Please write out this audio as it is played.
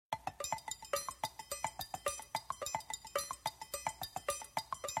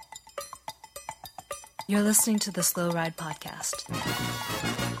You're listening to the Slow Ride Podcast.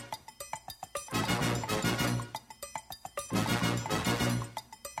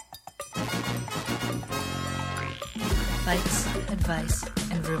 Bikes, advice,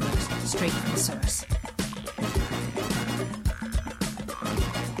 and rumors straight from the source.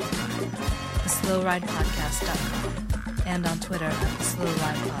 TheSlowRidePodcast.com and on Twitter at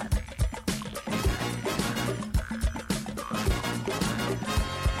TheSlowRidePod.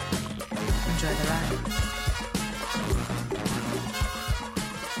 Enjoy the ride.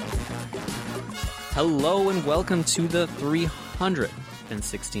 Hello and welcome to the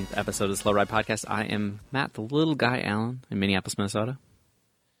 316th episode of the Slow Ride Podcast. I am Matt, the little guy Allen in Minneapolis, Minnesota.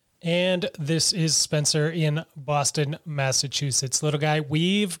 And this is Spencer in Boston, Massachusetts. Little guy,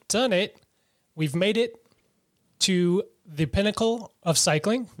 we've done it. We've made it to the pinnacle of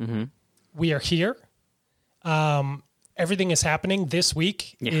cycling. Mm-hmm. We are here. Everything is happening. This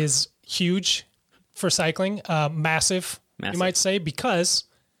week is huge for cycling. Massive, you might say, because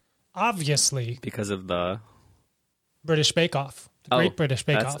obviously... Because of the... British Bake Off. The Great British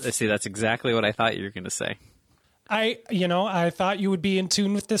Bake Off. See, that's exactly what I thought you were going to say. I thought you would be in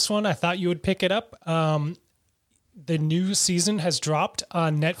tune with this one. I thought you would pick it up. The new season has dropped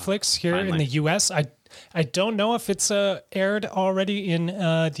on Netflix here in the U.S. I don't know if it's aired already in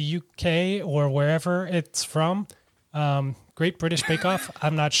the U.K. or wherever it's from. Great British Bake Off.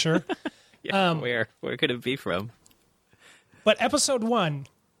 I'm not sure. Where could it be from? But episode 1,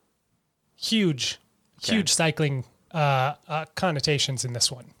 huge cycling connotations in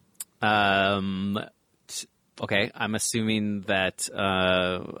this one. Okay, I'm assuming that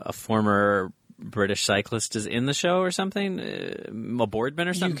a former British cyclist is in the show or something? A Boardman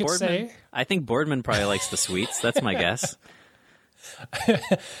or something? You could say. I think Boardman probably likes the sweets. That's my guess.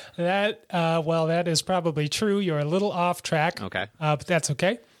 That is probably true. You're a little off track. Okay. But that's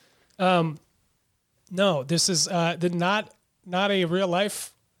okay. No, this is not a real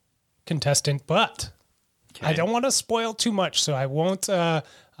life contestant, but okay. I don't want to spoil too much, so I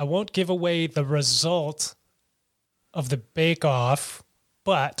won't give away the result of the Bake Off.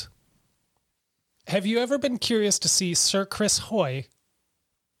 But have you ever been curious to see Sir Chris Hoy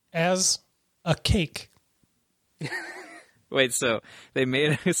as a cake? Wait, so they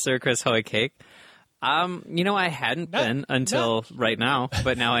made a Sir Chris Hoy cake? I hadn't been until right now,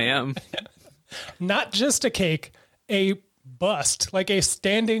 but now I am. Not just a cake, a bust, like a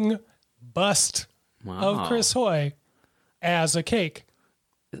standing bust of Chris Hoy as a cake.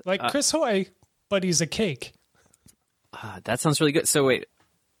 Like Chris Hoy, but he's a cake. That sounds really good. So wait,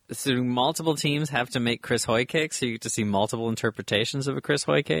 so multiple teams have to make Chris Hoy cakes, so you get to see multiple interpretations of a Chris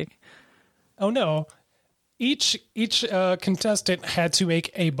Hoy cake? Oh, no. Each contestant had to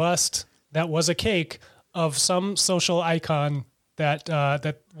make a bust that was a cake of some social icon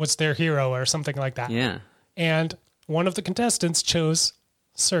that was their hero or something like that. Yeah. And one of the contestants chose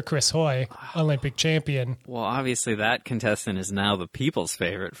Sir Chris Hoy, Olympic champion. Well, obviously that contestant is now the people's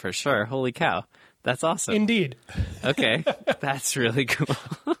favorite for sure. Holy cow. That's awesome. Indeed. Okay. That's really cool.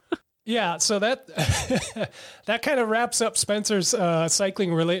 Yeah, so that kind of wraps up Spencer's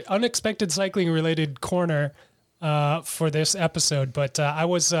unexpected cycling related corner for this episode. But I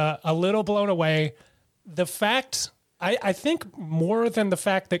was a little blown away. The fact, I think more than the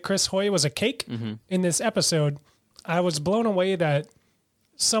fact that Chris Hoy was a cake in this episode, I was blown away that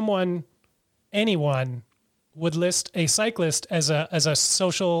anyone would list a cyclist as a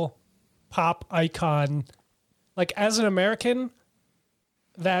social pop icon. Like, as an American,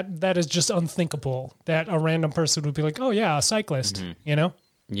 that is just unthinkable that a random person would be like, oh yeah, a cyclist, you know?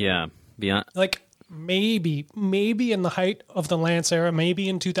 Yeah. Beyond. Like, maybe in the height of the Lance era, maybe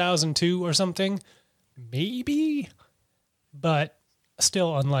in 2002 or something, maybe, but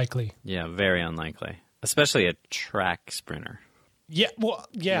still unlikely. Yeah, very unlikely. Especially a track sprinter. Yeah, well,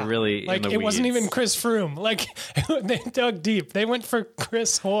 yeah. You're really like, in the it weeds. wasn't even Chris Froome. Like, they dug deep. They went for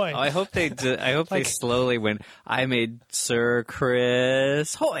Chris Hoy. Oh, I hope they they slowly went, I made Sir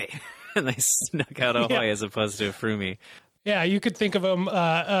Chris Hoy. And they snuck out a Hoy as opposed to a Froomey. Yeah, you could think of them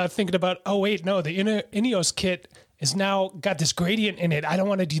thinking about, oh, wait, no, the Ineos kit is now got this gradient in it. I don't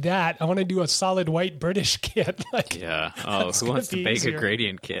want to do that. I want to do a solid white British kit. Like, yeah. Oh, who wants to bake a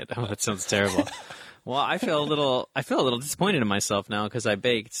gradient kit? Oh, that sounds terrible. Well, I feel a little disappointed in myself now because I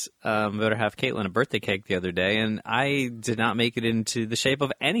baked better half Caitlin a birthday cake the other day, and I did not make it into the shape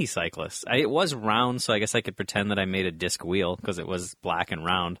of any cyclist. It was round, so I guess I could pretend that I made a disc wheel because it was black and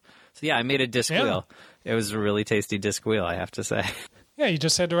round. So yeah, I made a disc wheel. It was a really tasty disc wheel, I have to say. Yeah, you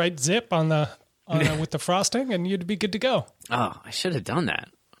just had to write zip on the with the frosting, and you'd be good to go. Oh, I should have done that.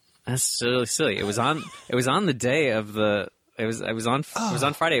 That's really silly. It was on the day of the It was on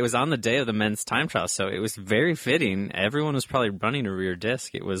Friday. It was on the day of the men's time trial, so it was very fitting. Everyone was probably running a rear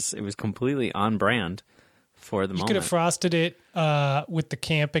disc. It was completely on brand for the moment. You could have frosted it with the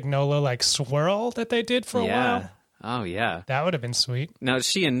Camp Ignola like swirl that they did for a while. Oh, yeah. That would have been sweet. Now,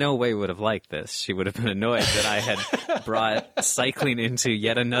 she in no way would have liked this. She would have been annoyed that I had brought cycling into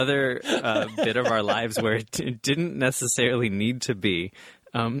yet another bit of our lives where it didn't necessarily need to be,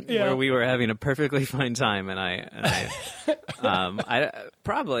 where we were having a perfectly fine time. And I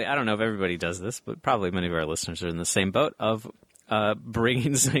don't know if everybody does this, but probably many of our listeners are in the same boat of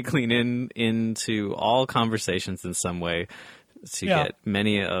bringing cycling into all conversations in some way. To get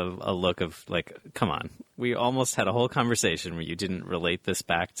many of a look of like, come on, we almost had a whole conversation where you didn't relate this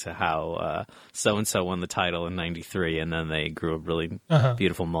back to how so-and-so won the title in 93 and then they grew a really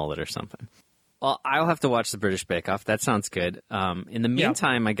beautiful mullet or something. Well, I'll have to watch the British Bake Off. That sounds good. In the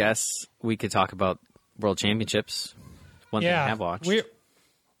meantime, I guess we could talk about World Championships. One thing I have watched.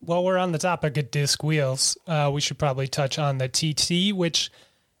 While we're on the topic of disc wheels, we should probably touch on the TT, which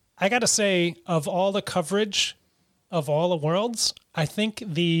I got to say, of all the coverage of all the worlds, I think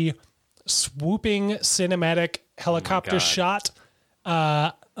the swooping cinematic helicopter shot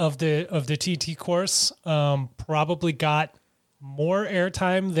of the TT course probably got more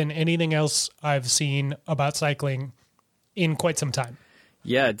airtime than anything else I've seen about cycling in quite some time.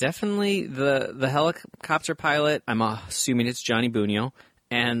 Yeah, definitely the helicopter pilot, I'm assuming it's Johnny Bunio,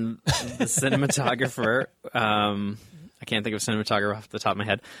 and the cinematographer, I can't think of a cinematographer off the top of my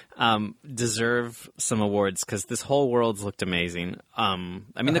head, deserve some awards because this whole world's looked amazing.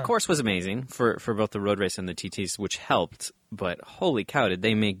 The course was amazing for both the road race and the TTs, which helped, but holy cow, did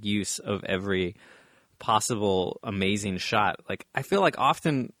they make use of every possible amazing shot. Like, I feel like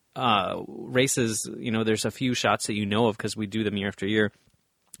often races, there's a few shots that you know of because we do them year after year,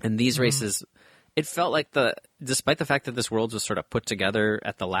 and these races, it felt like despite the fact that this Worlds was sort of put together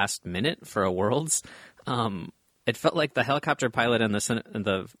at the last minute for a Worlds, it felt like the helicopter pilot and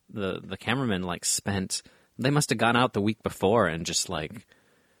the cameraman they must have gone out the week before and just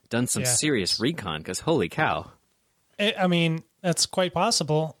done some serious recon because holy cow. That's quite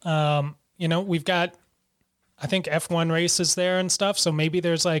possible. We've got, I think, F1 races there and stuff. So maybe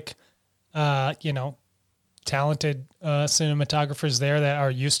there's talented cinematographers there that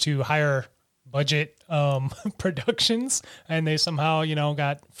are used to higher budget productions, and they somehow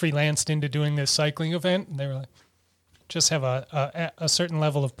got freelanced into doing this cycling event. And they were just have a certain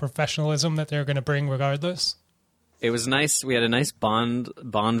level of professionalism that they're going to bring regardless. It was nice. We had a nice Bond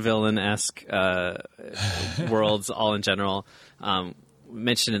villain-esque Worlds all in general.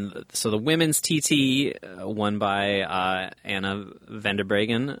 So the women's TT won by Anna van der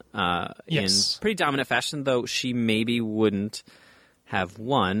Breggen in pretty dominant fashion, though she maybe wouldn't have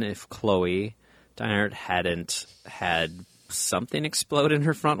won if Chloe Deinert hadn't had something explode in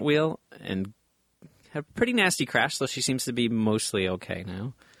her front wheel and had a pretty nasty crash, though she seems to be mostly okay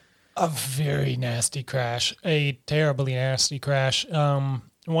now. A very nasty crash. A terribly nasty crash.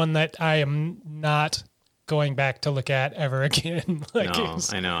 One that I am not going back to look at ever again.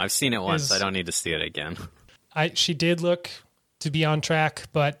 I know. I've seen it once. I don't need to see it again. She did look to be on track,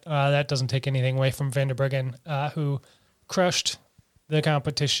 but that doesn't take anything away from Van der Breggen, who crushed the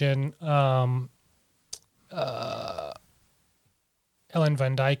competition. Ellen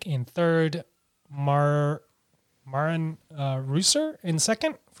van Dijk in third, Maren Reusser in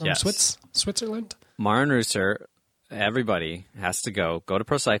second from Switzerland. Maren Reusser, everybody has to go to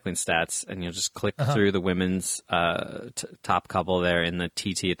Pro Cycling Stats, and you'll just click through the women's top couple there in the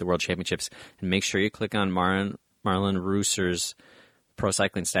TT at the World Championships, and make sure you click on Marlon Reusser's Pro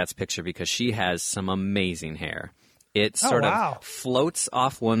Cycling Stats picture because she has some amazing hair. It sort of floats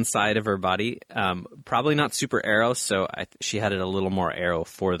off one side of her body. Probably not super aero, so she had it a little more aero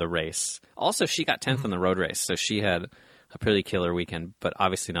for the race. Also, she got 10th in the road race, so she had a pretty killer weekend, but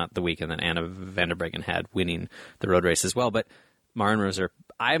obviously not the weekend that Anna van der Breggen had, winning the road race as well. But Maren Reusser,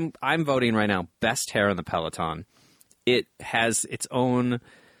 I'm voting right now best hair in the peloton. It has its own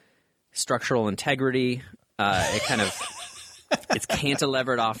structural integrity. It kind of... It's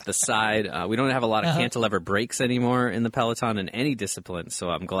cantilevered off the side. We don't have a lot of cantilever brakes anymore in the peloton in any discipline, so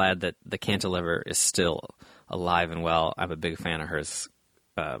I'm glad that the cantilever is still alive and well. I'm a big fan of hers,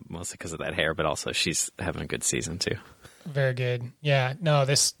 mostly because of that hair, but also she's having a good season too. Very good. Yeah, no,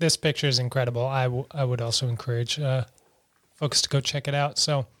 this picture is incredible. I would also encourage folks to go check it out.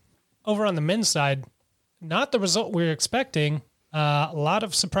 So over on the men's side, not the result we were expecting. A lot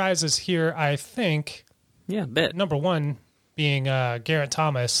of surprises here, I think. Yeah, a bit. Number one being Garrett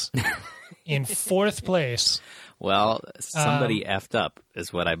Thomas in fourth place. Well, somebody effed up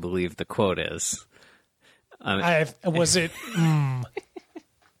is what I believe the quote is. Was it?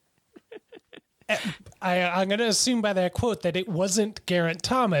 I'm going to assume by that quote that it wasn't Geraint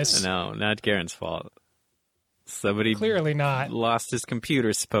Thomas. No, not Geraint's fault. Somebody clearly not lost his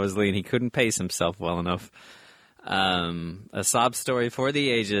computer supposedly, and he couldn't pace himself well enough. A sob story for the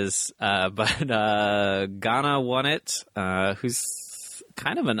ages, but Ghana won it. Who's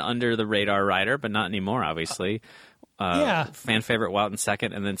kind of an under the radar rider, but not anymore, obviously. Fan favorite Wout in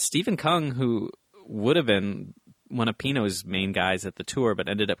second, and then Stephen Kung, who would have been one of Pinot's main guys at the Tour, but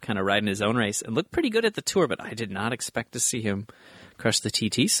ended up kind of riding his own race and looked pretty good at the Tour. But I did not expect to see him crush the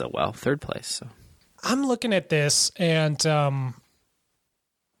TT so well, third place. So. I'm looking at this, and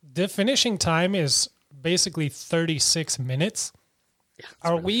the finishing time is basically 36 minutes. Yeah,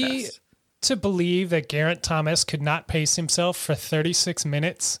 are we fast to believe that Geraint Thomas could not pace himself for 36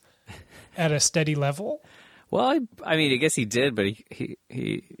 minutes at a steady level? Well, I mean, I guess he did, but he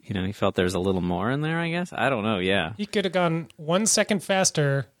he felt there's a little more in there, I guess. I don't know, yeah. He could have gone 1 second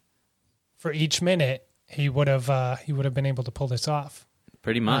faster for each minute. He would have been able to pull this off.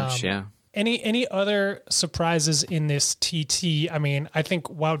 Pretty much, yeah. Any other surprises in this TT? I mean, I think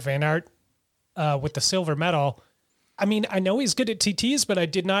Wout van Aert with the silver medal. I mean, I know he's good at TTs, but I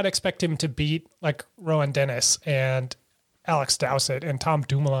did not expect him to beat like Rowan Dennis and Alex Dowsett and Tom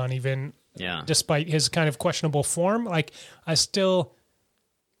Dumoulin even. Yeah. Despite his kind of questionable form, like I still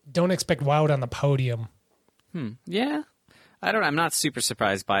don't expect Wout on the podium. Yeah. I'm not super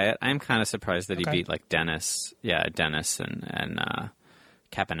surprised by it. I'm kind of surprised that he beat like Dennis. Yeah, Dennis and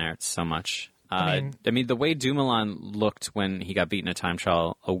Capenertz so much. I mean, the way Dumoulin looked when he got beaten at time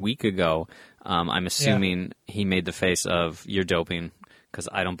trial a week ago, I'm assuming he made the face of "you're doping" because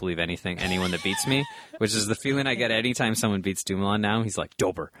I don't believe anyone that beats me, which is the feeling I get anytime someone beats Dumoulin now. He's like,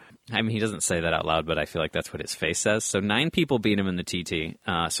 doper. I mean, he doesn't say that out loud, but I feel like that's what his face says. So 9 people beat him in the TT,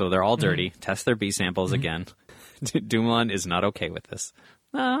 so they're all dirty. Test their B samples again. Dumoulin is not okay with this.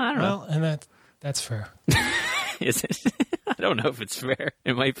 I don't know. Well, and that's fair. Is it? I don't know if it's fair.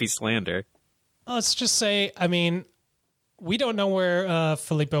 It might be slander. Let's just say, I mean, we don't know where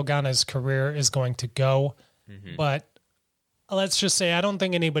Filippo Ganna's career is going to go, but let's just say I don't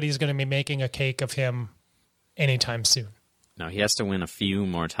think anybody's going to be making a cake of him anytime soon. No, he has to win a few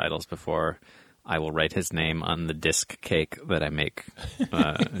more titles before I will write his name on the disc cake that I make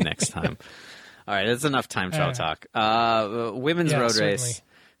next time. All right, that's enough time trial talk. Women's road race.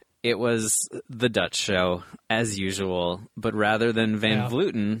 It was the Dutch show, as usual, but rather than Van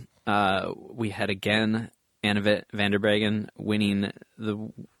Vleuten, we had again Anne van der Breggen winning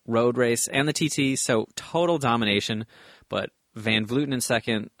the road race and the TT, so total domination, but Van Vleuten in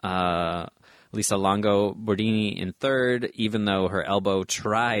second, Lisa Longo Bordini in third, even though her elbow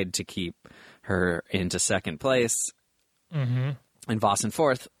tried to keep her into second place, and Voss in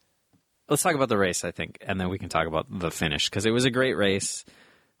fourth. Let's talk about the race, I think, and then we can talk about the finish, because it was a great race.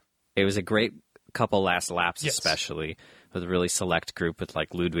 It was a great couple last laps, especially with a really select group with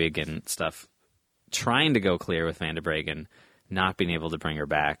like Ludwig and stuff, trying to go clear with Van der Breggen, not being able to bring her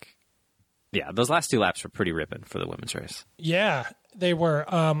back. Yeah, those last 2 laps were pretty ripping for the women's race. Yeah, they were.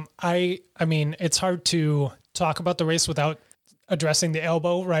 I mean, it's hard to talk about the race without addressing the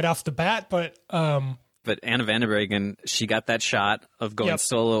elbow right off the bat, but Anna van der Breggen, she got that shot of going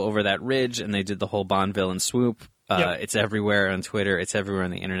solo over that ridge, and they did the whole Bonneville and swoop. It's everywhere on Twitter. It's everywhere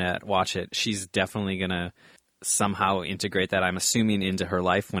on the internet. Watch it. She's definitely going to somehow integrate that, I'm assuming, into her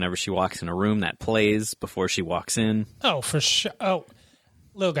life whenever she walks in a room. That plays before she walks in. Oh, for sure. Oh,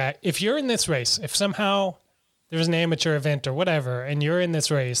 little guy, if you're in this race, if somehow there's an amateur event or whatever, and you're in this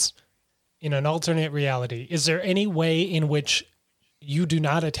race in an alternate reality, is there any way in which you do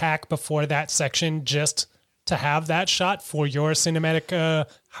not attack before that section just to have that shot for your cinematic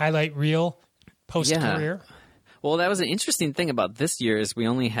highlight reel post-career? Yeah. Well, that was an interesting thing about this year is we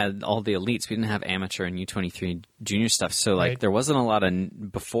only had all the elites. We didn't have amateur and U23 junior stuff. So, there wasn't a lot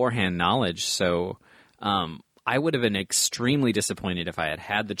of beforehand knowledge. So, I would have been extremely disappointed if I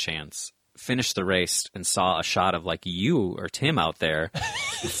had the chance, finished the race, and saw a shot of, like, you or Tim out there,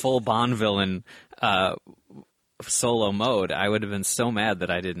 full Bonneville and solo mode. I would have been so mad that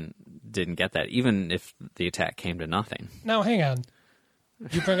I didn't get that, even if the attack came to nothing. Now, hang on.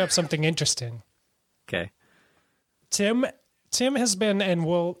 You bring up something interesting. Okay. Tim has been, and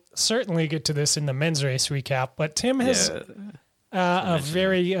we'll certainly get to this in the men's race recap, but Tim has a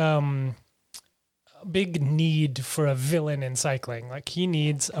very big need for a villain in cycling. Like, he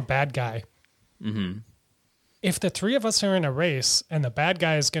needs a bad guy. Mm-hmm. If the 3 of us are in a race and the bad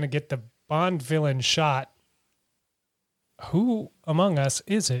guy is going to get the Bond villain shot, who among us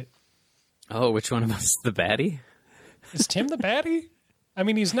is it? Oh, which one of us is the baddie? Is Tim the baddie? I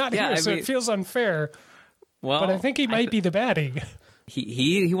mean, he's not here, so it feels unfair. Well, but I think he might be the baddie.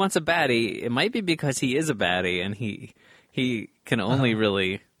 He wants a baddie. It might be because he is a baddie, and he can only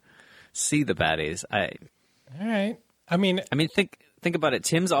really see the baddies. All right. I mean, think about it.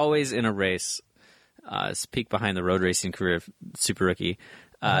 Tim's always in a race. Peek behind the road racing career of Super Rookie.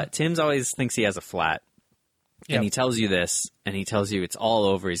 Tim's always thinks he has a flat. And he tells you this, and he tells you it's all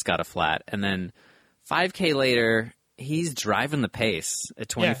over, he's got a flat. And then 5K later, he's driving the pace at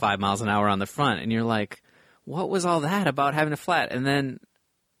 25 miles an hour on the front. And you're like, what was all that about having a flat? And then,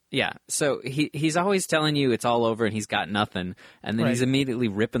 so he's always telling you it's all over and he's got nothing. And then he's immediately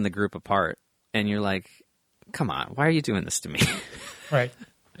ripping the group apart. And you're like, come on, why are you doing this to me? Right.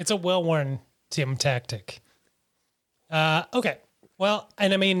 It's a well-worn Tim tactic. Okay. Well,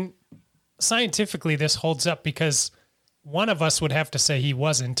 and I mean, scientifically, this holds up because one of us would have to say he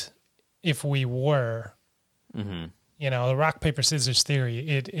wasn't if we were. Mm-hmm. You know, the rock, paper, scissors theory,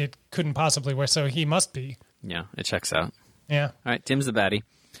 it couldn't possibly work, so he must be. Yeah, it checks out. Yeah. All right, Tim's the baddie.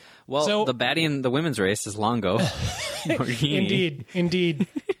 Well, so, the baddie in the women's race is Longo. Indeed.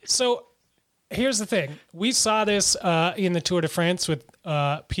 So here's the thing. We saw this in the Tour de France with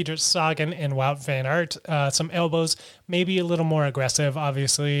Peter Sagan and Wout van Aert. Some elbows, maybe a little more aggressive,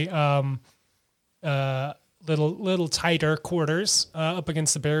 obviously. Little tighter quarters up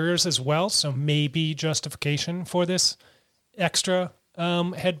against the barriers as well. So maybe justification for this extra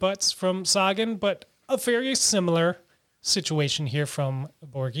headbutts from Sagan, but a very similar situation here from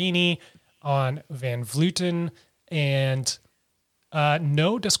Borghini on Van Vleuten, and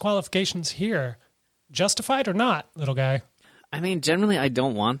no disqualifications here. Justified or not, little guy? I mean, generally I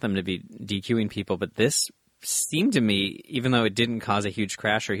don't want them to be DQing people, but this seemed to me, even though it didn't cause a huge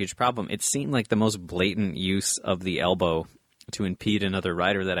crash or a huge problem, it seemed like the most blatant use of the elbow to impede another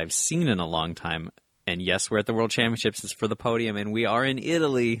rider that I've seen in a long time. And yes, we're at the World Championships. It's for the podium, and we are in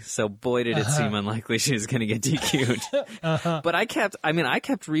Italy, so boy, did it seem unlikely she was going to get DQ'd. But I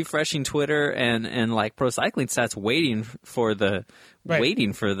kept refreshing Twitter and like Pro Cycling Stats waiting for the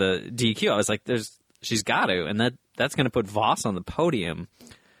DQ. I was like, she's got to, and that's going to put Voss on the podium.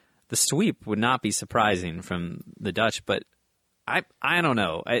 The sweep would not be surprising from the Dutch, but I don't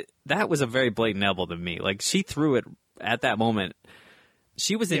know. That was a very blatant elbow to me. Like, she threw it at that moment.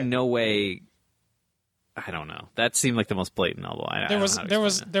 She was in no way. I don't know. That seemed like the most blatant elbow.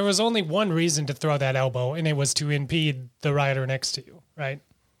 There was only one reason to throw that elbow, and it was to impede the rider next to you, right?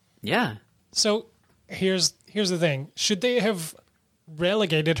 Yeah. So here's the thing. Should they have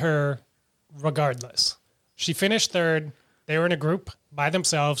relegated her regardless? She finished third. They were in a group by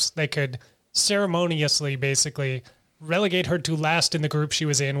themselves. They could ceremoniously, basically, relegate her to last in the group she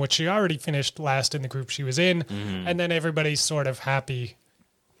was in, which she already finished last in the group she was in, and then everybody's sort of happy.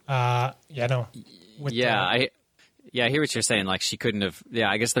 I hear what you're saying. Like, she couldn't have. Yeah,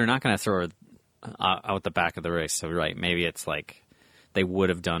 I guess they're not going to throw her out the back of the race. So right, maybe it's like they would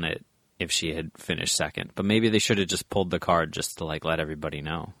have done it if she had finished second, but maybe they should have just pulled the card just to like let everybody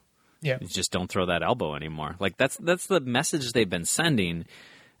know. Yeah, you just don't throw that elbow anymore. Like that's the message they've been sending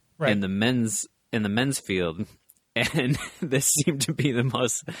in the men's field, and this seemed to be the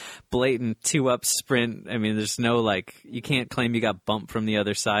most blatant 2-up sprint. I mean, there's no like, you can't claim you got bumped from the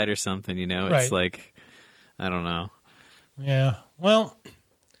other side or something. You know, it's like, I don't know. Yeah, well,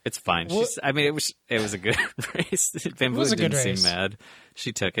 it's fine. It was a good race. Van Vleuten didn't seem mad.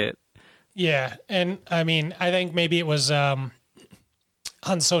 She took it. Yeah, and I mean, I think maybe it was.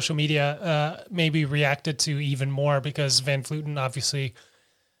 On social media, maybe reacted to even more because Van Vleuten, obviously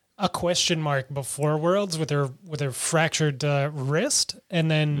a question mark before Worlds with her fractured wrist, and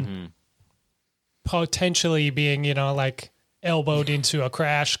then potentially being, like elbowed into a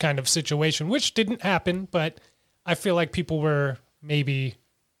crash kind of situation, which didn't happen, but I feel like people were maybe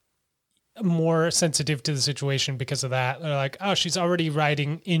more sensitive to the situation because of that. They're like, oh, she's already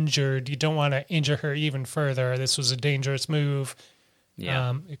riding injured. You don't want to injure her even further. This was a dangerous move.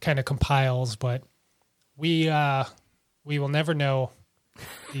 Yeah. It kind of compiles, but we will never know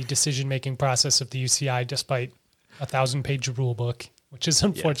the decision-making process of the UCI despite a 1,000-page rule book, which is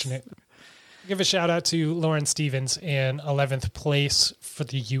unfortunate. Yes. Give a shout-out to Lauren Stevens in 11th place for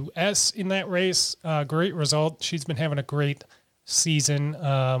the U.S. in that race. Great result. She's been having a great season,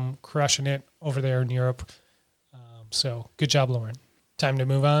 crushing it over there in Europe. So good job, Lauren. Time to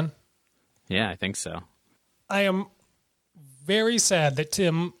move on? Yeah, I think so. I am very sad that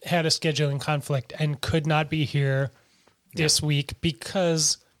Tim had a scheduling conflict and could not be here this week,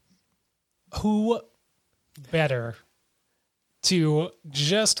 because who better to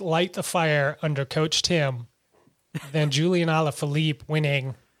just light the fire under Coach Tim than Julian Alaphilippe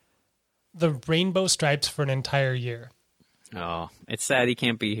winning the Rainbow Stripes for an entire year? Oh, it's sad he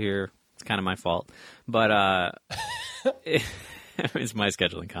can't be here It's kind of my fault. But it's my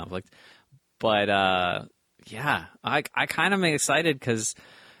scheduling conflict. But yeah, I kind of am excited because,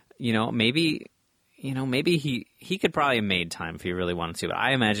 maybe he could probably have made time if he really wanted to. But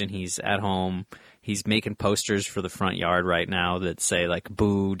I imagine he's at home. He's making posters for the front yard right now that say, like,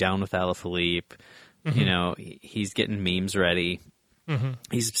 boo, down with Alaphilippe. He's getting memes ready.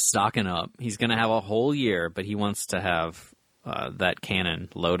 He's stocking up. He's going to have a whole year, but he wants to have that cannon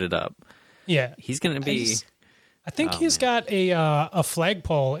loaded up. Yeah. He's going to be... I think he's got a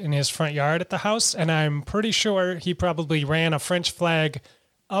flagpole in his front yard at the house, and I'm pretty sure he probably ran a French flag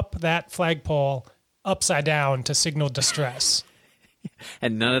up that flagpole upside down to signal distress.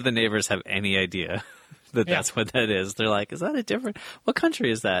 And none of the neighbors have any idea that that's what that is. They're like, is that a different... What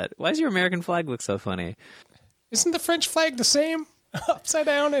country is that? Why does your American flag look so funny? Isn't the French flag the same? Upside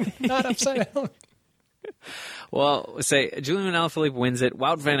down and not upside down? Well, say Julian Alaphilippe wins it.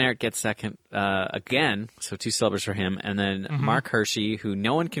 Wout van Aert gets second again, so 2 silvers for him. And then Mark Hirschi, who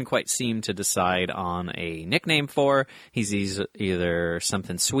no one can quite seem to decide on a nickname for. He's either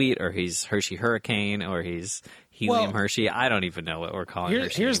something sweet, or he's Hershey Hurricane, or he's Helium Hershey. I don't even know what we're calling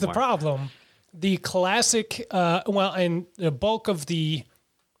Hershey Here's anymore. the problem. The classic, and the bulk of the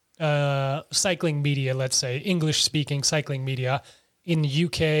cycling media, let's say, English-speaking cycling media in the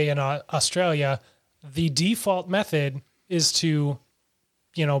UK and Australia, the default method is to,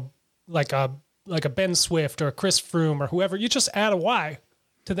 like a Ben Swift or a Chris Froome or whoever, you just add a Y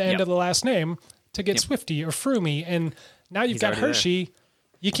to the end of the last name to get Swifty or Froomey. And now you've got Hershey. There.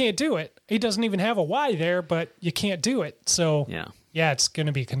 You can't do it. He doesn't even have a Y there, but you can't do it. So, yeah it's going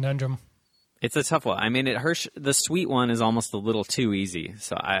to be a conundrum. It's a tough one. I mean, the sweet one is almost a little too easy.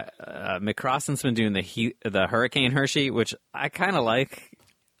 So Mick Crossan's been doing the Hurricane Hershey, which I kind of like.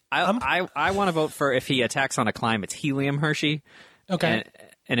 I want to vote for, if he attacks on a climb, it's Helium Hershey. Okay.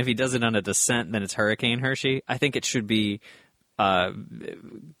 And if he does it on a descent, then it's Hurricane Hershey. I think it should be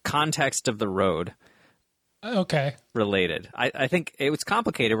context of the road. Okay. Related. I think it's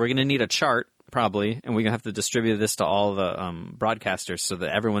complicated. We're going to need a chart, probably, and we're going to have to distribute this to all the broadcasters so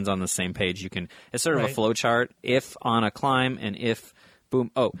that everyone's on the same page. It's sort of a flow chart. If on a climb, and if... Boom.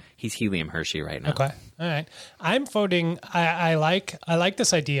 Oh, he's Helium Hershey right now. Okay. All right. I'm voting. I like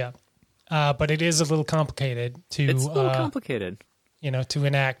this idea, but it is a little complicated to. It's a little complicated. To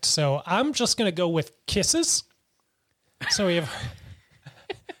enact. So I'm just going to go with Kisses. So we have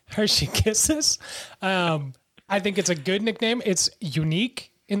Hershey Kisses. I think it's a good nickname. It's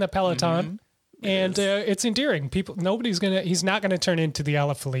unique in the peloton. And it's endearing. He's not going to turn into the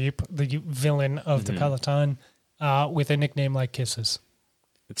Alaphilippe, the villain of the peloton, with a nickname like Kisses.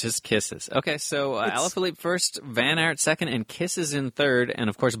 It's just Kisses. Okay, so Alaphilippe first, Van Aert second, and Kisses in third, and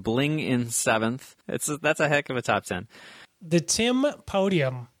of course Bling in seventh. That's a heck of a top 10. The Tim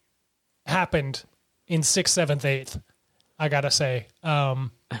podium happened in 6th, 7th, 8th, I gotta say.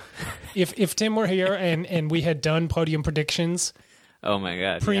 If Tim were here and we had done podium predictions, oh my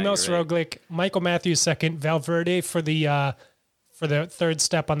God, Primoz Roglic, Michael Matthews second, Valverde for the third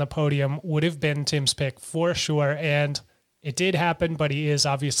step on the podium would have been Tim's pick for sure, and it did happen, but he is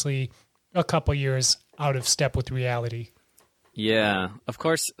obviously a couple years out of step with reality. Yeah, of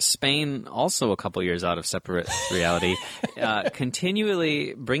course, Spain also a couple years out of separate reality,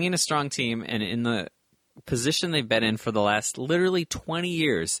 continually bringing a strong team, and in the position they've been in for the last literally 20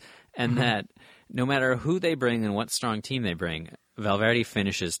 years, and that no matter who they bring and what strong team they bring, Valverde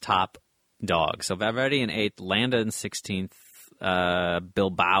finishes top dog. So Valverde in 8th, Landa in 16th,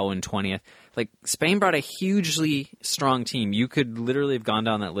 Bilbao in 20th. Like, Spain brought a hugely strong team. You could literally have gone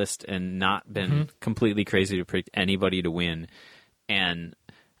down that list and not been completely crazy to predict anybody to win. And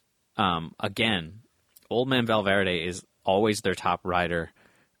again, old man Valverde is always their top rider.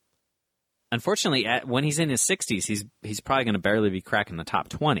 Unfortunately, when he's in his 60s, he's probably going to barely be cracking the top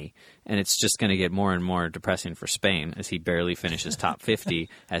 20, and it's just going to get more and more depressing for Spain as he barely finishes top 50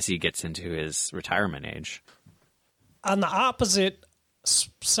 as he gets into his retirement age. On the opposite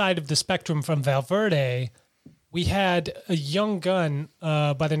side of the spectrum from Valverde, we had a young gun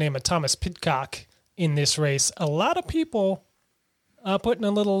by the name of Thomas Pidcock in this race. A lot of people putting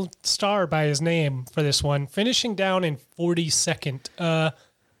a little star by his name for this one, finishing down in 42nd.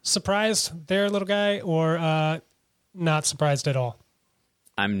 Surprised there, little guy, or not surprised at all?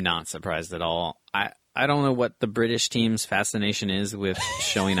 I'm not surprised at all. I don't know what the British team's fascination is with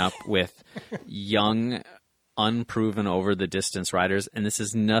showing up with young, unproven over-the-distance riders, and this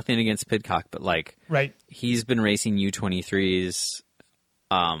is nothing against Pidcock, but he's been racing U23s.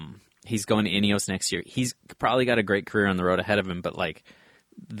 He's going to Ineos next year. He's probably got a great career on the road ahead of him, but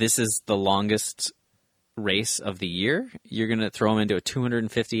this is the longest race of the year, you're going to throw him into a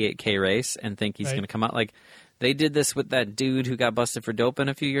 258K race and think he's going to come out like they did this with that dude who got busted for doping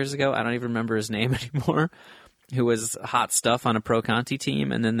a few years ago. I don't even remember his name anymore, who was hot stuff on a Pro Conti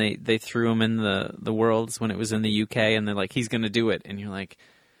team. And then they threw him in the Worlds when it was in the UK, and they're like, he's going to do it. And you're like,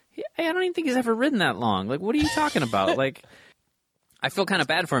 hey, I don't even think he's ever ridden that long. Like, what are you talking about? Like, I feel kind of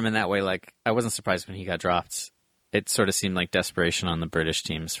bad for him in that way. Like, I wasn't surprised when he got dropped. It sort of seemed like desperation on the British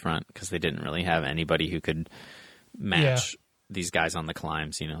team's front because they didn't really have anybody who could match these guys on the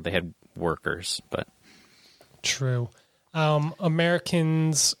climbs. You know, they had workers, but true.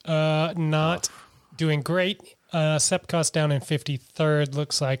 Americans not doing great. Sepkus down in 53rd.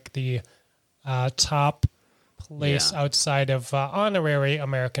 Looks like the top place outside of honorary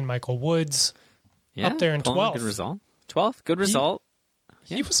American Michael Woods. Yeah, up there in 12th. Good result. 12th, good result.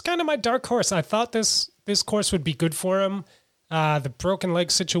 He was kind of my dark horse. I thought this course would be good for him. The broken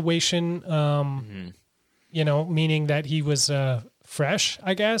leg situation, you know, meaning that he was fresh,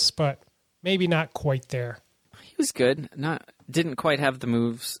 I guess, but maybe not quite there. He was good. Didn't quite have the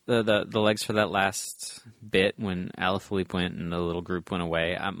moves, the legs for that last bit when Alaphilippe went and the little group went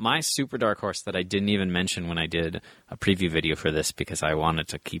away. My super dark horse that I didn't even mention when I did a preview video for this because I wanted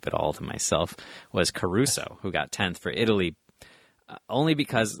to keep it all to myself was Caruso, who got 10th for Italy. Only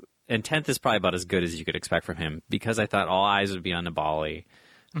because, and 10th is probably about as good as you could expect from him, because I thought all eyes would be on Nibali,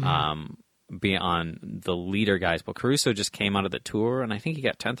 be on the leader guys. But Caruso just came out of the Tour, and I think he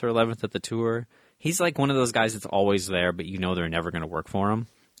got 10th or 11th at the Tour. He's like one of those guys that's always there, but you know they're never going to work for him.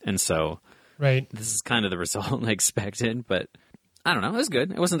 And so this is kind of the result I expected. But I don't know. It was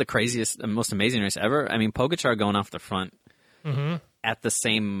good. It wasn't the craziest, most amazing race ever. I mean, Pogačar going off the front at the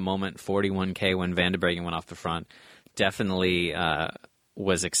same moment, 41K, when Van der Breggen went off the front, definitely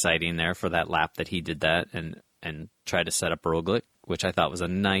was exciting there for that lap that he did that and tried to set up Roglic, which I thought was a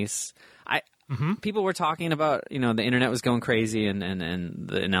nice. People were talking about, you know, the internet was going crazy and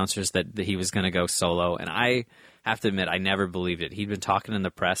the announcers that he was going to go solo, and I have to admit I never believed it. He'd been talking in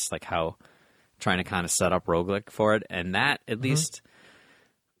the press like how trying to kind of set up Roglic for it, and that at least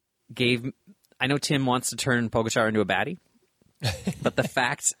gave. I know Tim wants to turn Pogačar into a baddie, but the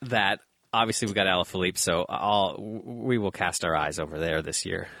fact that. Obviously, we got Alaphilippe, so we will cast our eyes over there this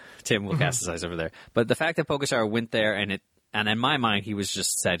year. Tim will cast his eyes over there. But the fact that Pogačar went there, and in my mind, he was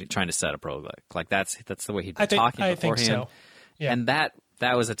just trying to set up Roglic. Like that's the way he'd been talking beforehand. I think so. Yeah. And that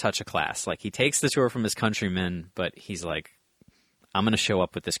was a touch of class. Like he takes the Tour from his countrymen, but he's like, I'm going to show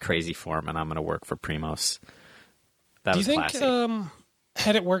up with this crazy form, and I'm going to work for Primoz. That was classy. Do you think,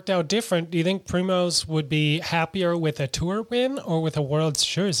 had it worked out different, do you think Primoz would be happier with a Tour win or with a World's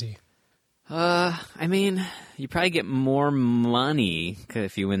jersey? I mean, you probably get more money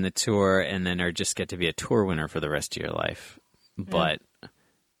if you win the Tour and then or just get to be a Tour winner for the rest of your life. But,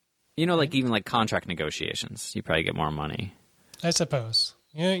 you know, like even like contract negotiations, you probably get more money. I suppose.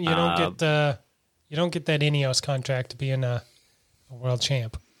 You don't get that Ineos contract being a world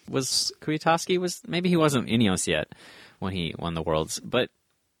champ. Was Kwiatkowski maybe he wasn't Ineos yet when he won the Worlds, but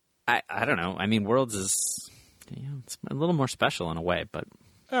I don't know. I mean, Worlds is it's a little more special in a way, but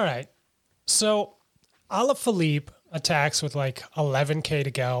all right. So, Alaphilippe attacks with like 11K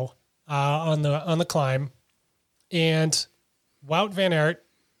to go on the climb, and Wout van Aert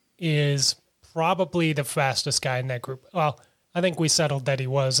is probably the fastest guy in that group. Well, I think we settled that he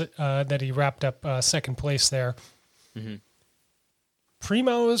was that he wrapped up second place there.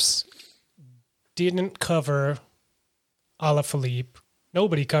 Primoz didn't cover Alaphilippe.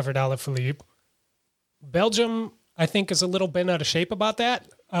 Nobody covered Alaphilippe. Belgium, I think, is a little bent out of shape about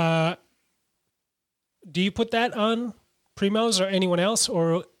that. Do you put that on Primoz or anyone else,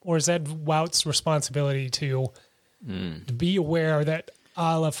 or is that Wout's responsibility to be aware that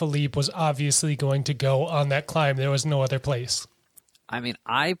Alaphilippe was obviously going to go on that climb? There was no other place. I mean,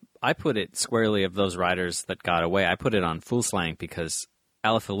 I put it squarely of those riders that got away. I put it on Fuglsang because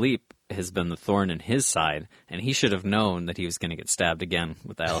Alaphilippe has been the thorn in his side, and he should have known that he was going to get stabbed again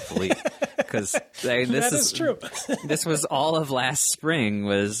with Alaphilippe. Because this is true. This was all of last spring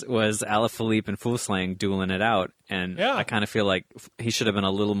was Alaphilippe and Fuglsang dueling it out, and I kind of feel like he should have been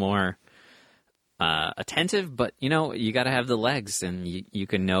a little more attentive. But you know, you got to have the legs, and you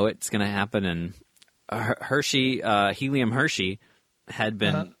can know it's going to happen. And Helium Hershey had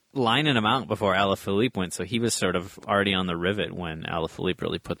been lining him out before Alaphilippe went, so he was sort of already on the rivet when Alaphilippe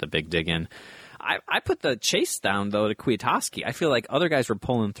really put the big dig in. I put the chase down, though, to Kwiatkowski. I feel like other guys were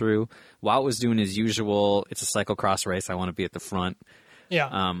pulling through. Wout was doing his usual, it's a cyclocross race, I want to be at the front. Yeah.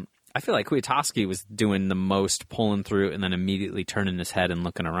 I feel like Kwiatkowski was doing the most pulling through and then immediately turning his head and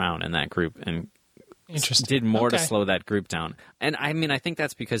looking around in that group. And Interesting. Did more to slow that group down. And I mean, I think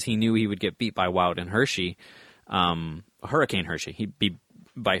that's because he knew he would get beat by Wout and Hershey, Hurricane Hershey. He'd be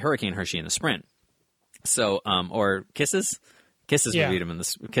by Hurricane Hershey in the sprint. So, or Kisses would beat him in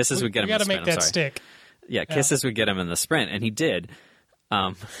the Kisses would get him in the sprint. We got to make that stick. Yeah, Kisses would get him in the sprint, and he did.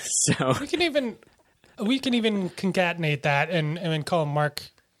 So we can even concatenate that and call him Mark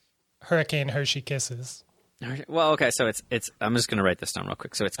Hurricane Hershey Kisses. Well, okay, so it's. I'm just going to write this down real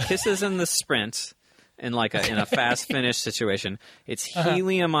quick. So it's Kisses in the sprint, in a fast finish situation. It's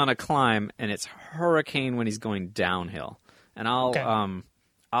Helium on a climb, and it's Hurricane when he's going downhill. And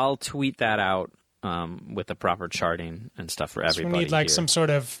I'll tweet that out with the proper charting and stuff for everybody. So we need some sort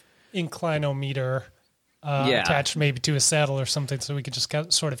of inclinometer attached maybe to a saddle or something, so we could just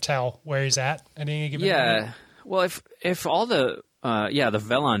sort of tell where he's at any given moment. Well, if all the the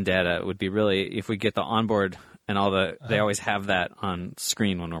Velon data would be really, if we get the onboard and all the, they always have that on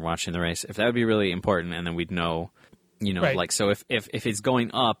screen when we're watching the race. If that would be really important, and then we'd know, right. like, so if he's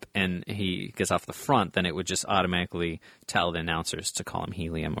going up and he gets off the front, then it would just automatically tell the announcers to call him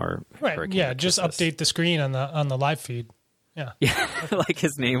Helium or Hurricane. Yeah, just update the screen on the live feed. Yeah. Like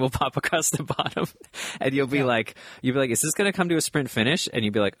his name will pop across the bottom, and you'll be like, is this going to come to a sprint finish? And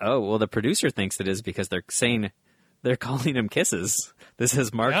you'd be like, oh, well, the producer thinks it is because they're saying they're calling him Kisses. This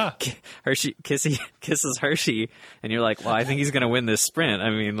is Mark Hershey, Kisses Hershey, and you're like, well, I think he's going to win this sprint. I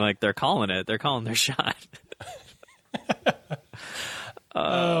mean, like, they're calling it. They're calling their shot.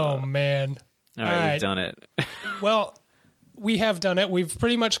 Oh man! All right, we've done it. Well, we have done it. We've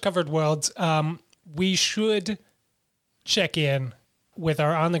pretty much covered Worlds. We should check in with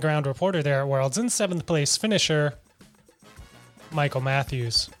our on-the-ground reporter there at Worlds and 7th place finisher, Michael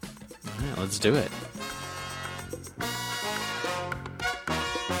Matthews. All right, let's do it.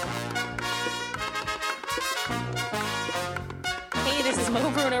 Hey, this is Mo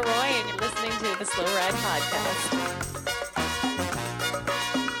Bruno Roy, and you're listening to the Slow Ride Podcast.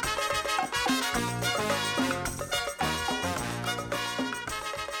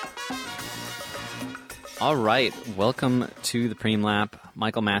 All right, welcome to the Preem Lap.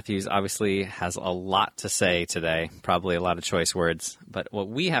 Michael Matthews obviously has a lot to say today, probably a lot of choice words. But what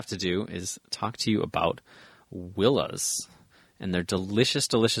we have to do is talk to you about Willa's and their delicious,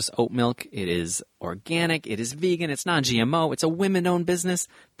 delicious oat milk. It is organic, it is vegan, it's non-GMO, it's a women-owned business.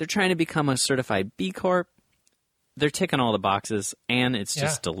 They're trying to become a certified B Corp. They're ticking all the boxes, and it's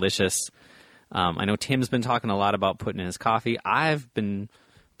just delicious. I know Tim's been talking a lot about putting in his coffee. I've been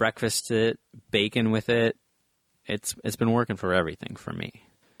breakfasted it, bacon with it. It's been working for everything for me.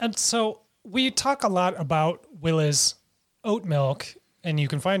 And so we talk a lot about Willa's oat milk, and you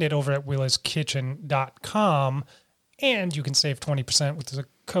can find it over at willaskitchen.com, and you can save 20% with the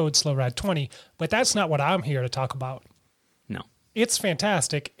code SlowRide20. But that's not what I'm here to talk about. No. It's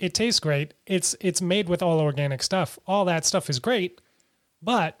fantastic. It tastes great. It's made with all organic stuff. All that stuff is great.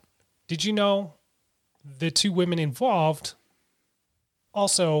 But did you know the two women involved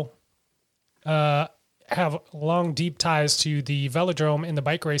also have long, deep ties to the velodrome and the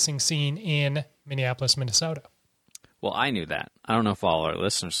bike racing scene in Minneapolis, Minnesota? Well, I knew that. I don't know if all our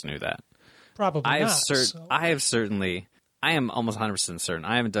listeners knew that. Probably I am almost 100% certain.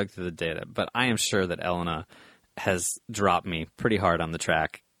 I haven't dug through the data, but I am sure that Elena has dropped me pretty hard on the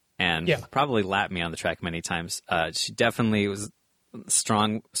track and probably lapped me on the track many times. She definitely was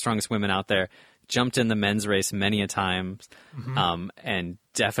strongest women out there. Jumped in the men's race many a times, and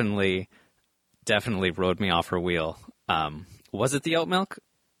definitely rode me off her wheel. Was it the oat milk?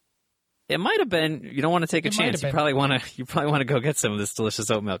 It might have been. You don't want to take a chance. You probably want to go get some of this delicious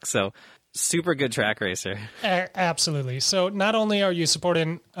oat milk. So, super good track racer. Absolutely. So, not only are you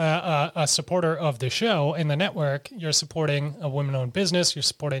supporting a supporter of the show and the network, you're supporting a women-owned business. You're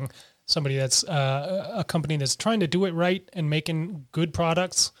supporting somebody that's a company that's trying to do it right and making good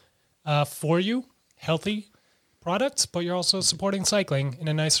products for you, healthy products, but you're also supporting cycling in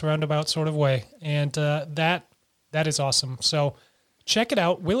a nice roundabout sort of way. And that is awesome. So check it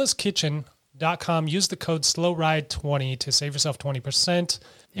out, willaskitchen.com. Use the code SlowRide20 to save yourself 20%.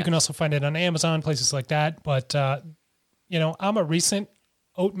 You can also find it on Amazon, places like that. But, I'm a recent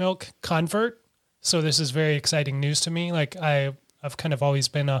oat milk convert, so this is very exciting news to me. Like I've kind of always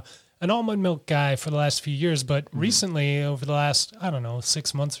been an almond milk guy for the last few years, but recently, over the last,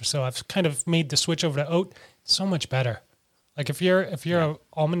 6 months or so, I've kind of made the switch over to oat. So much better. Like if you're an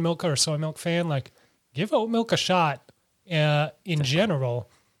almond milk or soy milk fan, like give oat milk a shot in general,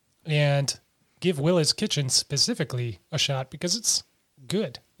 and give Willa's Kitchen specifically a shot because it's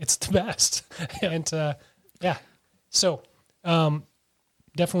good. It's the best. And so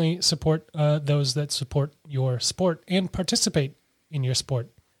definitely support those that support your sport and participate in your sport.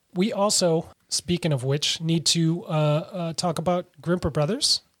 We also speaking of which, need to talk about Grimper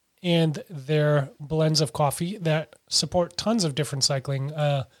Brothers and their blends of coffee that support tons of different cycling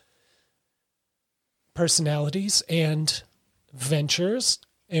personalities and ventures.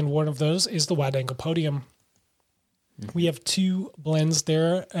 And one of those is the Wide Angle Podium. We have 2 blends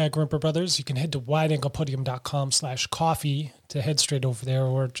there at Grimper Brothers. You can head to wideanglepodium.com/coffee to head straight over there,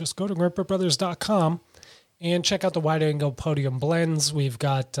 or just go to grimperbrothers.com and check out the Wide Angle Podium blends. We've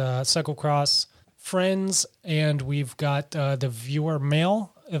got Cyclocross Friends, and we've got the Viewer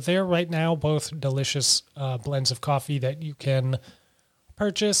Mail there right now, both delicious blends of coffee that you can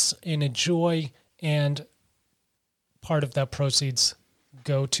purchase and enjoy, and part of that proceeds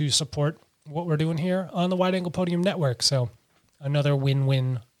go to support what we're doing here on the Wide Angle Podium Network. So another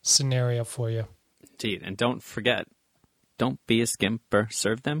win-win scenario for you. Indeed. And don't forget, don't be a skimper.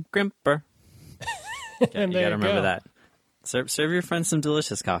 Serve them Grimper. You got to remember that. Serve your friends some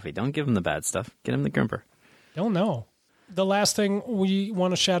delicious coffee. Don't give them the bad stuff. Get them the Grimper. Don't know. The last thing we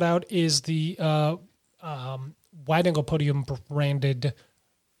want to shout out is the Wide Angle Podium branded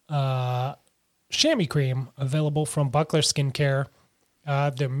chamois cream available from Buckler Skincare.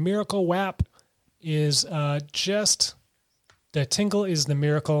 The Miracle WAP is just the tingle is the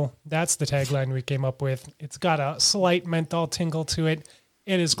miracle. That's the tagline we came up with. It's got a slight menthol tingle to it.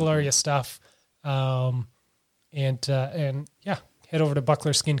 It is glorious stuff. And yeah, head over to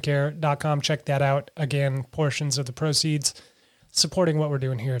bucklerskincare.com. Check that out. Again, portions of the proceeds supporting what we're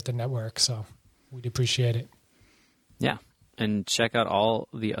doing here at the network. So we'd appreciate it. Yeah. And check out all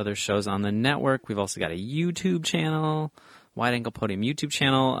the other shows on the network. We've also got a YouTube channel. Wide Angle Podium YouTube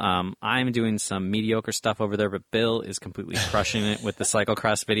channel. I'm doing some mediocre stuff over there, but Bill is completely crushing it with the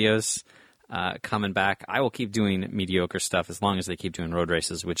cyclocross videos coming back. I will keep doing mediocre stuff as long as they keep doing road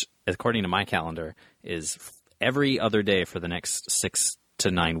races, which, according to my calendar, is every other day for the next 6 to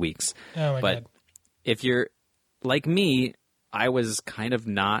 9 weeks. Oh my God. If you're like me, I was kind of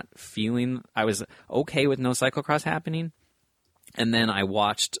not feeling, I was okay with no cyclocross happening. And then I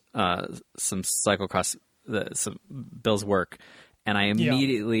watched some cyclocross some Bill's work, and I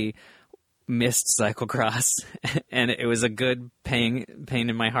immediately missed cyclocross, and it was a good pain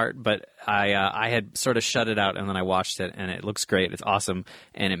in my heart. But I had sort of shut it out, and then I watched it, and it looks great. It's awesome,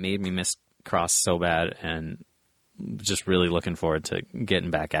 and it made me miss cross so bad, and just really looking forward to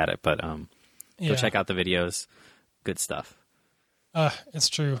getting back at it. But go check out the videos. Good stuff. It's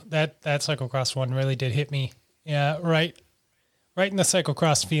true. That cyclocross one really did hit me. Yeah, right in the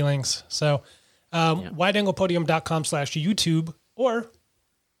cyclocross feelings. So wideanglepodium.com/YouTube or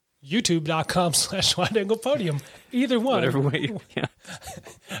youtube.com/wideanglepodium. Either one. Whatever way.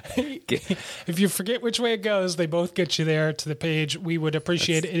 If you forget which way it goes, they both get you there to the page. We would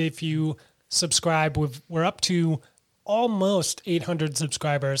appreciate it if you subscribe. We're up to almost 800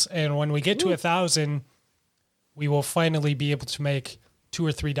 subscribers. And when we get to 1,000, we will finally be able to make $2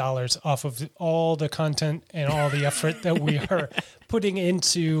 or $3 off of all the content and all the effort that we are putting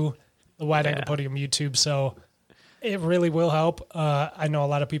into the Wide Angle Podium YouTube. So it really will help. I know a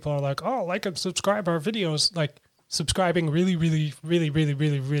lot of people are like, oh, like and subscribe our videos. Like, subscribing really, really, really, really,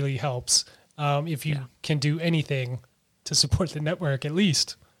 really, really helps. If you can do anything to support the network, at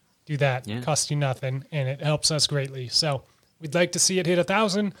least do that. It costs you nothing, and it helps us greatly. So we'd like to see it hit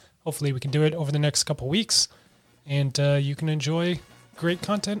 1,000. Hopefully we can do it over the next couple weeks, and you can enjoy great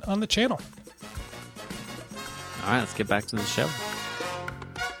content on the channel. All right, let's get back to the show.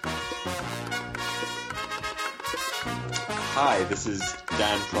 Hi, this is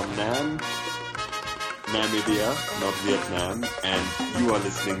Dan from Nam, Namibia, not Vietnam, and you are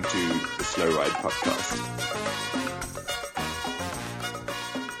listening to the Slow Ride Podcast.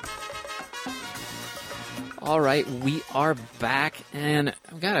 All right, we are back, and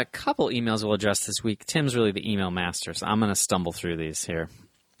I've got a couple emails we'll address this week. Tim's really the email master, so I'm going to stumble through these here.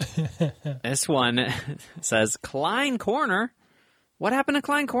 This one says, Klein Corner. What happened to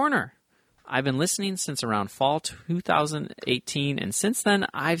Klein Corner? I've been listening since around fall 2018, and since then,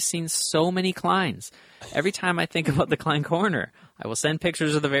 I've seen so many Kleins. Every time I think about the Klein Corner, I will send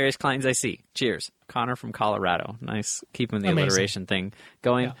pictures of the various Kleins I see. Cheers. Connor from Colorado. Nice keeping the alliteration thing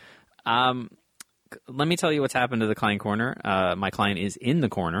going. Yeah. Let me tell you what's happened to the Klein Corner. My Klein is in the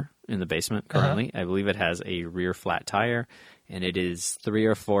corner in the basement currently. I believe it has a rear flat tire, and it is 3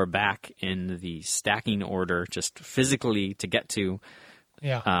 or 4 back in the stacking order just physically to get to.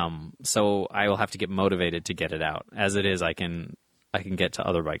 Yeah. So I will have to get motivated to get it out. As it is, I can get to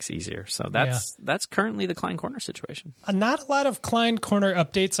other bikes easier. So that's currently the Klein Corner situation. Not a lot of Klein Corner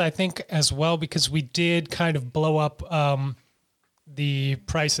updates, I think, as well, because we did kind of blow up the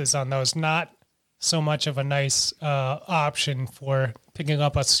prices on those. Not so much of a nice option for picking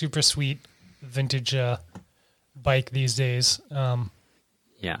up a super sweet vintage bike these days.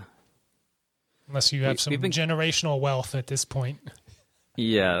 Yeah. Unless you have some generational wealth at this point.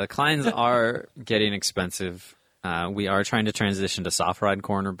 Yeah, the Kleins are getting expensive. We are trying to transition to soft ride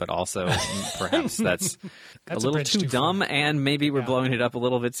corner, but also perhaps that's a little too dumb, and maybe we're blowing it up a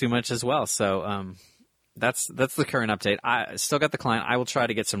little bit too much as well. So that's the current update. I still got the Klein. I will try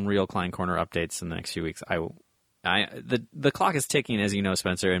to get some real Klein corner updates in the next few weeks. The clock is ticking, as you know,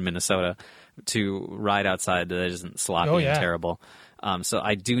 Spencer, in Minnesota, to ride outside that isn't sloppy and terrible. So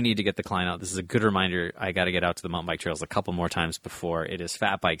I do need to get the Klein out. This is a good reminder. I got to get out to the mountain bike trails a couple more times before it is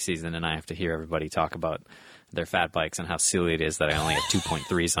fat bike season, and I have to hear everybody talk about their fat bikes and how silly it is that I only have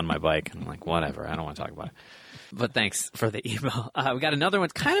 2.3s on my bike. And I'm like, whatever, I don't want to talk about it. But thanks for the email. We got another one,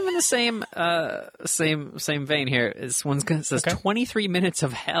 kind of in the same vein here. This one says 23 minutes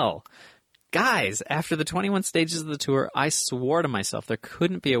of hell. Guys, after the 21 stages of the tour, I swore to myself there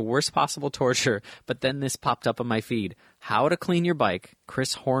couldn't be a worse possible torture, but then this popped up on my feed. How to Clean Your Bike,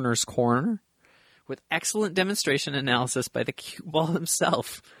 Chris Horner's Corner, with excellent demonstration analysis by the cue ball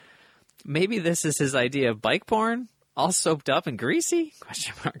himself. Maybe this is his idea of bike porn, all soaped up and greasy? ?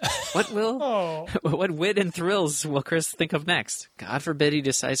 What wit and thrills will Chris think of next? God forbid he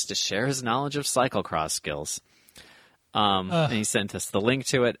decides to share his knowledge of cyclocross skills. And he sent us the link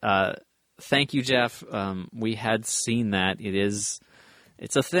to it. Thank you, Jeff. We had seen that. It's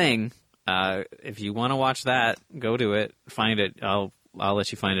a thing. If you want to watch that, go to it. Find it. I'll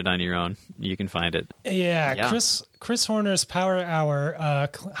let you find it on your own. You can find it. Yeah. Chris Horner's Power Hour.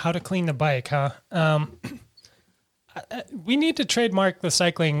 How to clean the bike, huh? We need to trademark the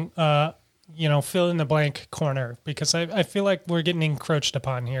cycling, fill in the blank corner, because I feel like we're getting encroached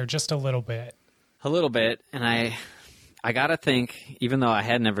upon here just a little bit. A little bit, and I got to think, even though I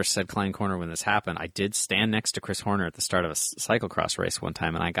had never said Klein Corner when this happened, I did stand next to Chris Horner at the start of a cyclocross race one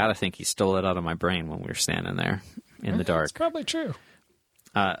time, and I got to think he stole it out of my brain when we were standing there in the dark. That's probably true.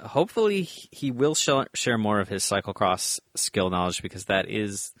 Hopefully he will share more of his cyclocross skill knowledge, because that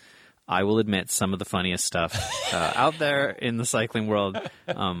is, I will admit, some of the funniest stuff out there in the cycling world.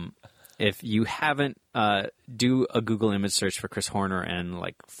 If you haven't, do a Google image search for Chris Horner and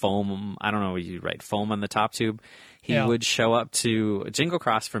like foam. I don't know what you write, foam on the top tube. He would show up to Jingle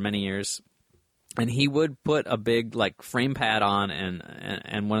Cross for many years, and he would put a big like frame pad on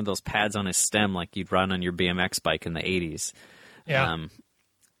and one of those pads on his stem like you'd run on your BMX bike in the 80s. Yeah.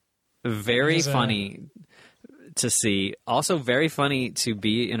 Very funny to see. Also very funny to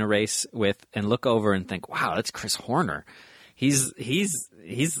be in a race with and look over and think, wow, that's Chris Horner. He's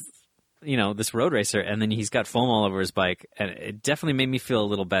this road racer, and then he's got foam all over his bike, and it definitely made me feel a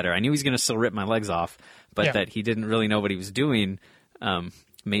little better. I knew he was going to still rip my legs off, but that he didn't really know what he was doing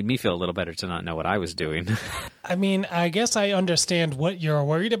made me feel a little better to not know what I was doing. I mean, I guess I understand what you're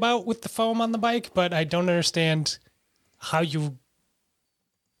worried about with the foam on the bike, but I don't understand how you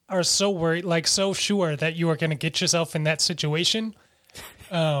are so worried, like so sure that you are going to get yourself in that situation.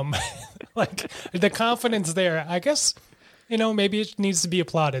 Like the confidence there, I guess. Maybe it needs to be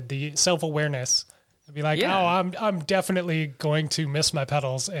applauded, the self-awareness. To be like, I'm definitely going to miss my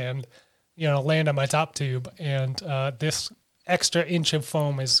pedals and, land on my top tube. And this extra inch of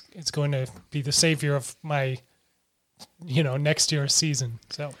foam is going to be the savior of my, next year's season.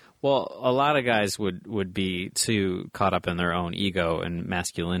 So, well, a lot of guys would be too caught up in their own ego and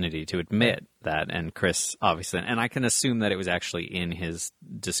masculinity to admit that. And Chris, obviously, and I can assume that it was actually in his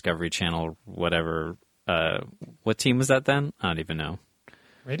Discovery Channel, whatever. What team was that then? I don't even know.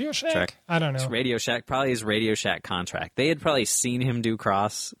 Radio Shack? I don't know. It's Radio Shack. Probably his Radio Shack contract. They had probably seen him do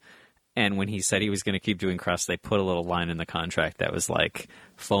cross, and when he said he was going to keep doing cross, they put a little line in the contract that was like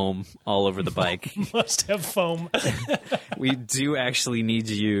foam all over the bike. Must have foam. We do actually need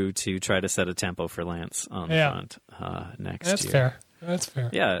you to try to set a tempo for Lance on the front next year. That's fair.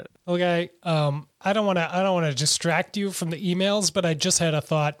 Yeah. Okay. I don't want to distract you from the emails, but I just had a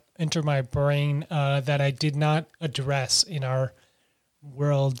thought enter my brain that I did not address in our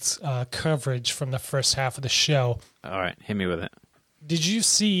world's coverage from the first half of the show. All right, hit me with it. Did you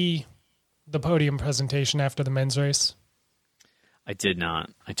see the podium presentation after the men's race? I did not.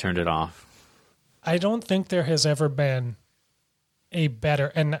 I turned it off. I don't think there has ever been a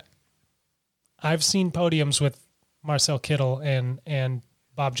better, and I've seen podiums with Marcel Kittel and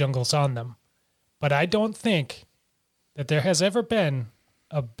Bob Jungels on them, but I don't think that there has ever been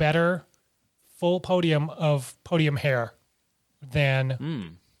a better full podium of podium hair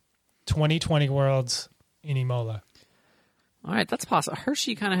than 2020 Worlds in Imola. All right, that's possible.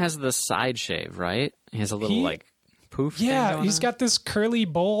 Hershey kind of has the side shave, right? He has a little poof. Yeah, he's got this curly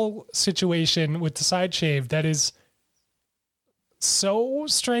bowl situation with the side shave that is so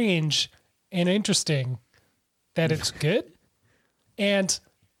strange and interesting that it's good. And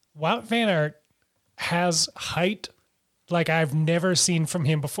Wout van Aert has height like I've never seen from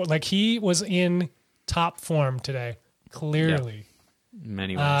him before. Like he was in top form today, clearly. Yep.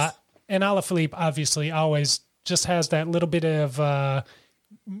 Many ways. And Alaphilippe obviously always just has that little bit of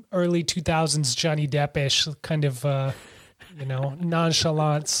early 2000s Johnny Depp-ish kind of,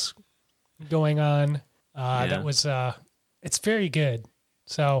 nonchalance going on. That was, it's very good.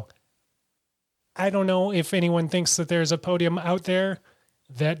 So I don't know if anyone thinks that there's a podium out there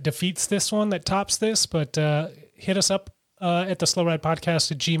that defeats this one, that tops this, but hit us up at the Slow Ride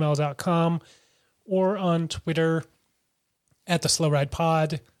Podcast at gmail.com or on Twitter at the Slow Ride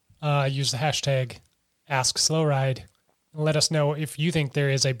Pod. Use the hashtag AskSlowRide. Let us know if you think there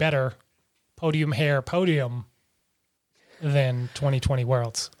is a better podium than 2020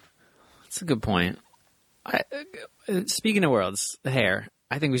 Worlds. That's a good point. Speaking of Worlds, the hair,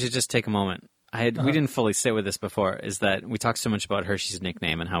 I think we should just take a moment. We didn't fully sit with this before, is that we talked so much about Hershey's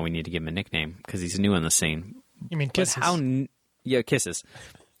nickname and how we need to give him a nickname because he's new on the scene. You mean Kisses? Kisses.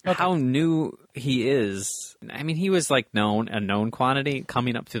 Okay. How new he is. I mean, he was like a known quantity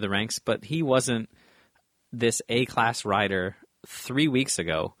coming up through the ranks, but he wasn't this A-class rider 3 weeks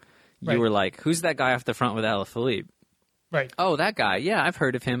ago. You were like, who's that guy off the front with Alaphilippe? Right. Oh, that guy. Yeah, I've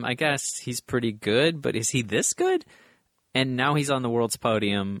heard of him. I guess he's pretty good, but is he this good? And now he's on the world's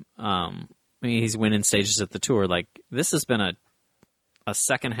podium. I mean, he's winning stages at the Tour. Like, this has been a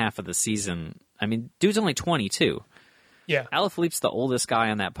second half of the season. I mean, dude's only 22. Yeah. Alaphilippe's the oldest guy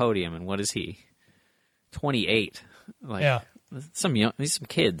on that podium, and what is he? 28. Like, yeah. These some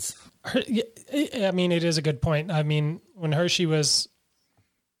kids. I mean, it is a good point. I mean, when Hershey was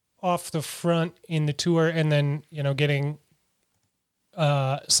off the front in the Tour and then, getting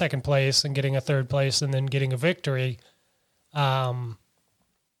second place and getting a third place and then getting a victory, I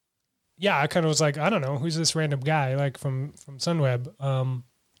kind of was like, I don't know, who's this random guy like from Sunweb?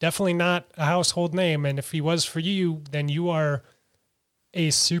 Definitely not a household name. And if he was for you, then you are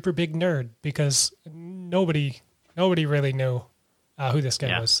a super big nerd because nobody really knew who this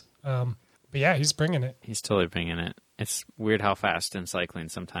guy was. But yeah, he's bringing it. He's totally bringing it. It's weird how fast in cycling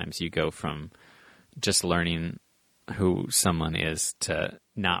sometimes you go from just learning who someone is to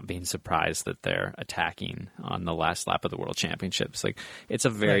not being surprised that they're attacking on the last lap of the World Championships. Like, it's a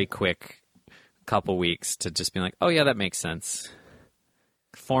very quick couple weeks to just be like, oh yeah, that makes sense.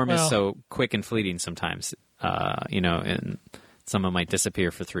 Form is so quick and fleeting sometimes, and someone might disappear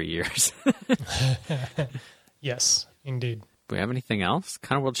for 3 years. Yes, indeed. Do we have anything else?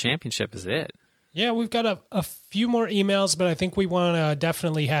 Kind of World Championship is it. Yeah, we've got a few more emails, but I think we want to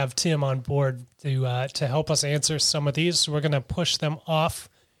definitely have Tim on board to help us answer some of these. So we're going to push them off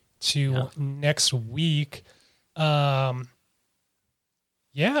to next week. We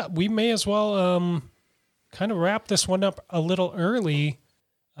may as well kind of wrap this one up a little early.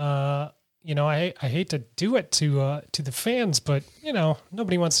 I hate to do it to the fans, but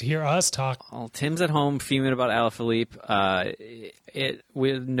nobody wants to hear us talk. Well, Tim's at home fuming about Alaphilippe.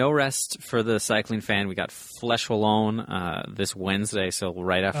 With no rest for the cycling fan. We got Flèche Wallonne this Wednesday, so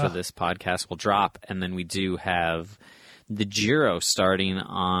right after this podcast will drop, and then we do have the Giro starting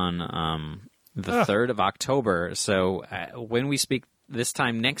on the 3rd of October. So when we speak this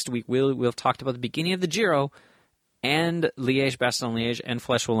time next week, we'll have talked about the beginning of the Giro and Liège-Bastogne-Liège and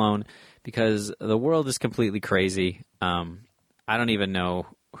Flèche Wallonne, because the world is completely crazy. I don't even know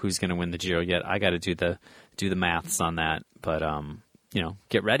who's going to win the Giro yet. I got to do the maths on that, but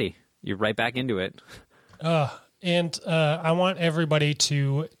get ready. You're right back into it. And I want everybody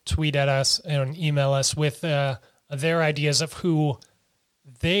to tweet at us and email us with their ideas of who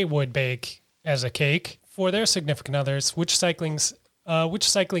they would bake as a cake for their significant others. Which cycling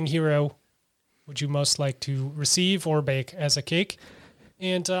hero would you most like to receive or bake as a cake?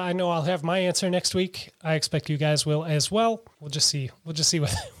 And I know I'll have my answer next week. I expect you guys will as well. We'll just see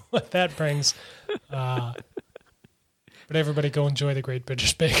what that brings. But everybody go enjoy the Great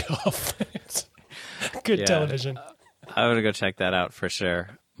British Bake Off. It's good television. I'm going to go check that out for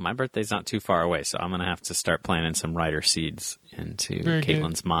sure. My birthday's not too far away, so I'm going to have to start planting some rider seeds into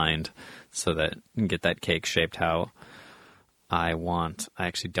Caitlin's mind so that I can get that cake shaped how I want. I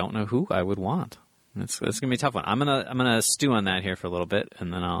actually don't know who I would want. It's going to be a tough one. I'm gonna stew on that here for a little bit,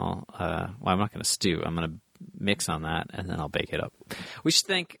 and then I'm not going to stew. I'm going to mix on that, and then I'll bake it up. We should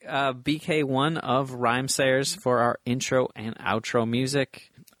thank BK1 of Rhymesayers for our intro and outro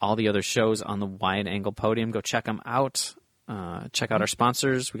music. All the other shows on the Wide Angle Podium, go check them out. check out our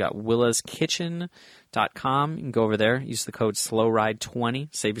sponsors. We got willaskitchen.com. You can go over there. Use the code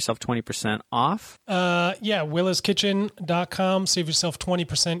SLOWRIDE20. Save yourself 20% off. willaskitchen.com. Save yourself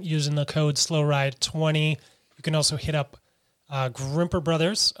 20% using the code SLOWRIDE20. You can also hit up Grimper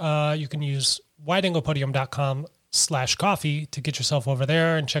Brothers. You can use wideanglepodium.com/coffee to get yourself over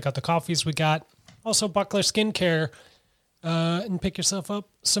there and check out the coffees we got. Also, Buckler Skincare. And pick yourself up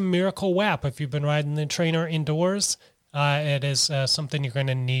some Miracle WAP if you've been riding the trainer indoors. It is something you're going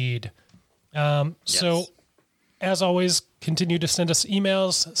to need. So, as always, continue to send us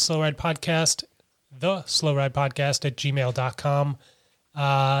emails, slowridepodcast, the slowridepodcast at gmail.com.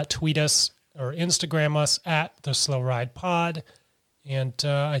 Tweet us or Instagram us at the slowridepod. And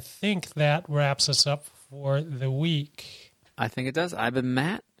I think that wraps us up for the week. I think it does. I've been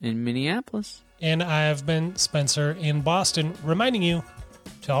Matt in Minneapolis. And I have been Spencer in Boston, reminding you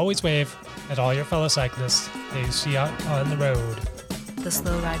to always wave at all your fellow cyclists that you see out on the road. The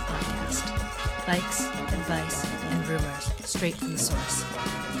Slow Ride Podcast. Bikes, advice, and rumors straight from the source.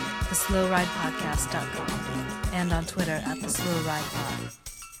 TheSlowRidePodcast.com and on Twitter at TheSlowRidePod.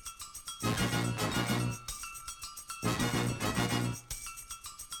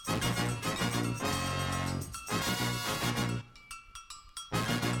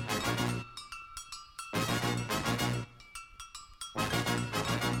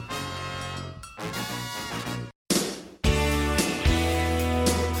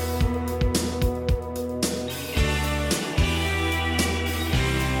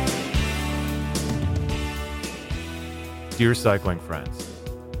 Dear cycling friends,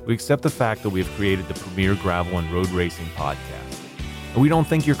 we accept the fact that we have created the premier gravel and road racing podcast, and we don't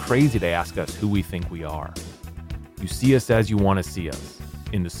think you're crazy to ask us who we think we are. You see us as you want to see us,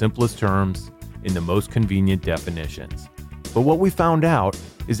 in the simplest terms, in the most convenient definitions. But what we found out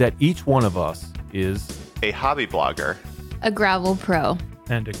is that each one of us is a hobby blogger, a gravel pro,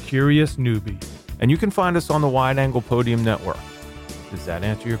 and a curious newbie. And you can find us on the Wide Angle Podium Network. Does that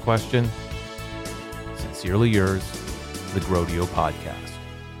answer your question? Sincerely yours, the Grodio Podcast.